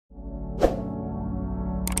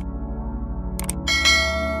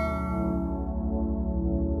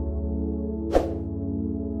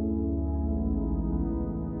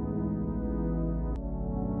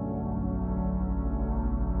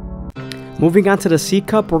Moving on to the C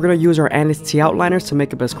cup, we're going to use our anti outliners to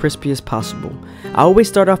make it as crispy as possible. I always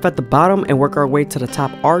start off at the bottom and work our way to the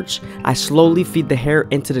top arch. I slowly feed the hair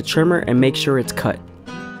into the trimmer and make sure it's cut.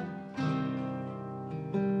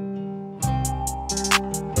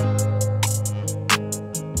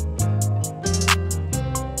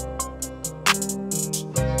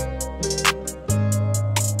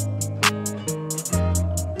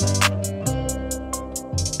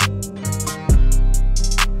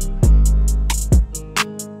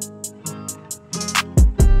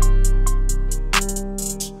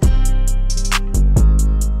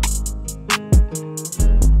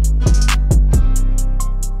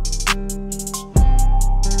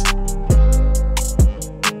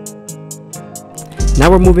 Now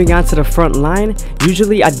we're moving on to the front line.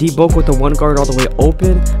 Usually I debulk with the one guard all the way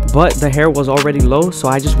open, but the hair was already low, so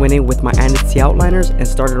I just went in with my anti outliners and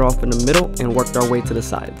started off in the middle and worked our way to the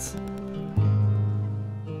sides.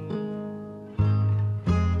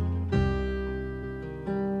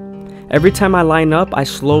 Every time I line up, I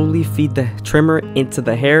slowly feed the trimmer into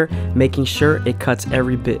the hair, making sure it cuts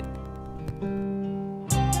every bit.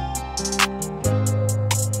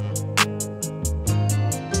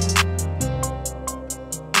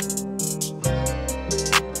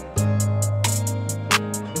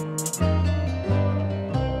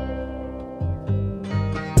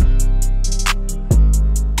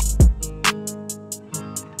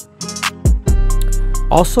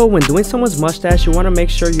 Also, when doing someone's mustache, you want to make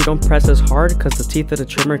sure you don't press as hard because the teeth of the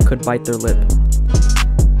trimmer could bite their lip.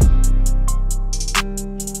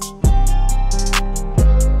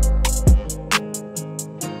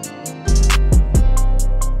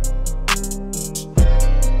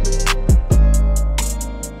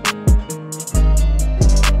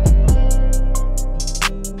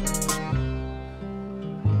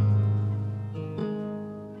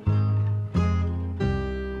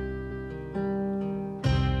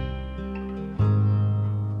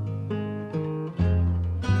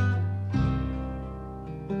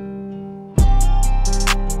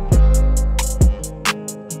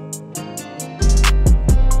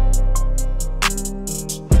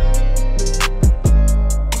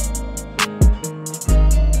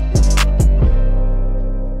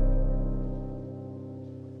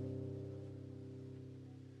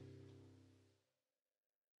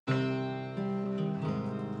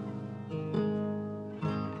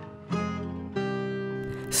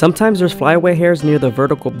 Sometimes there's flyaway hairs near the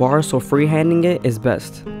vertical bar, so freehanding it is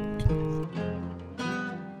best.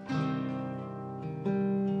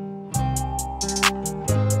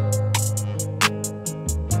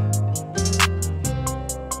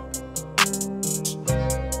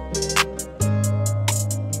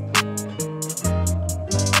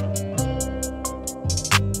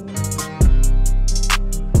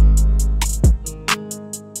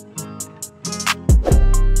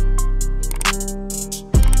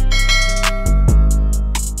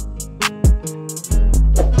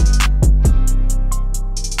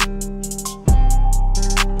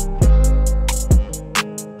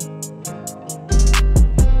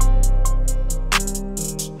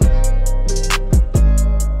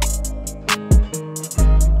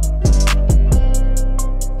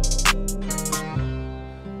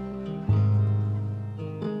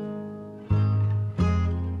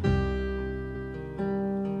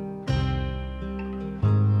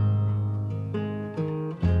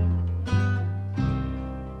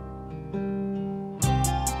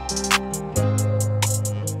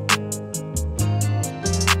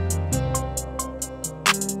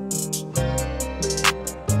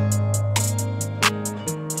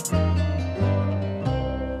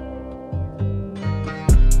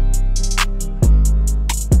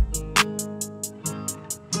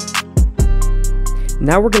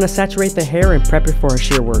 Now we're going to saturate the hair and prep it for our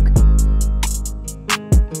shear work.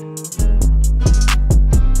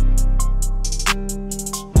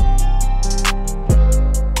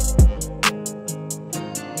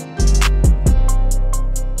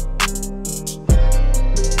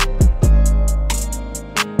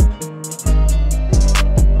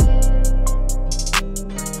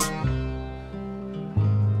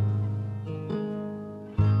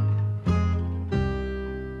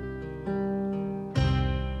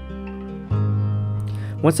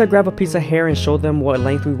 Once I grab a piece of hair and show them what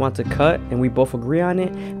length we want to cut and we both agree on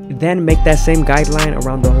it, then make that same guideline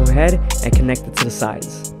around the whole head and connect it to the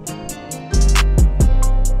sides.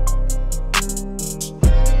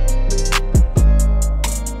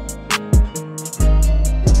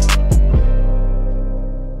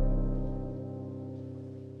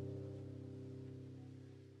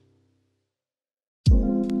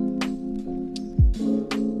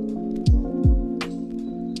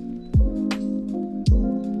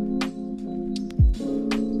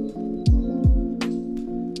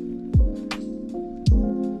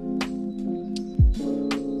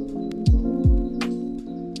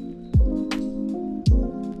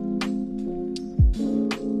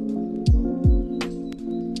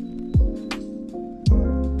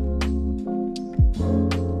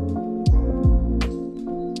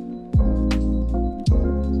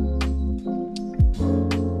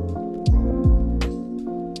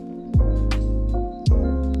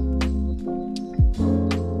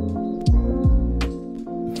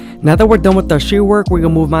 Now that we're done with our shear work, we're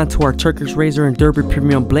gonna move on to our Turkish razor and Derby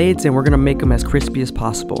premium blades, and we're gonna make them as crispy as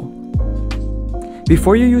possible.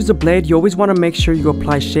 Before you use the blade, you always want to make sure you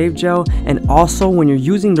apply shave gel, and also when you're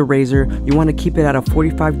using the razor, you want to keep it at a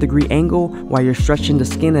 45-degree angle while you're stretching the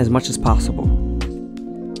skin as much as possible.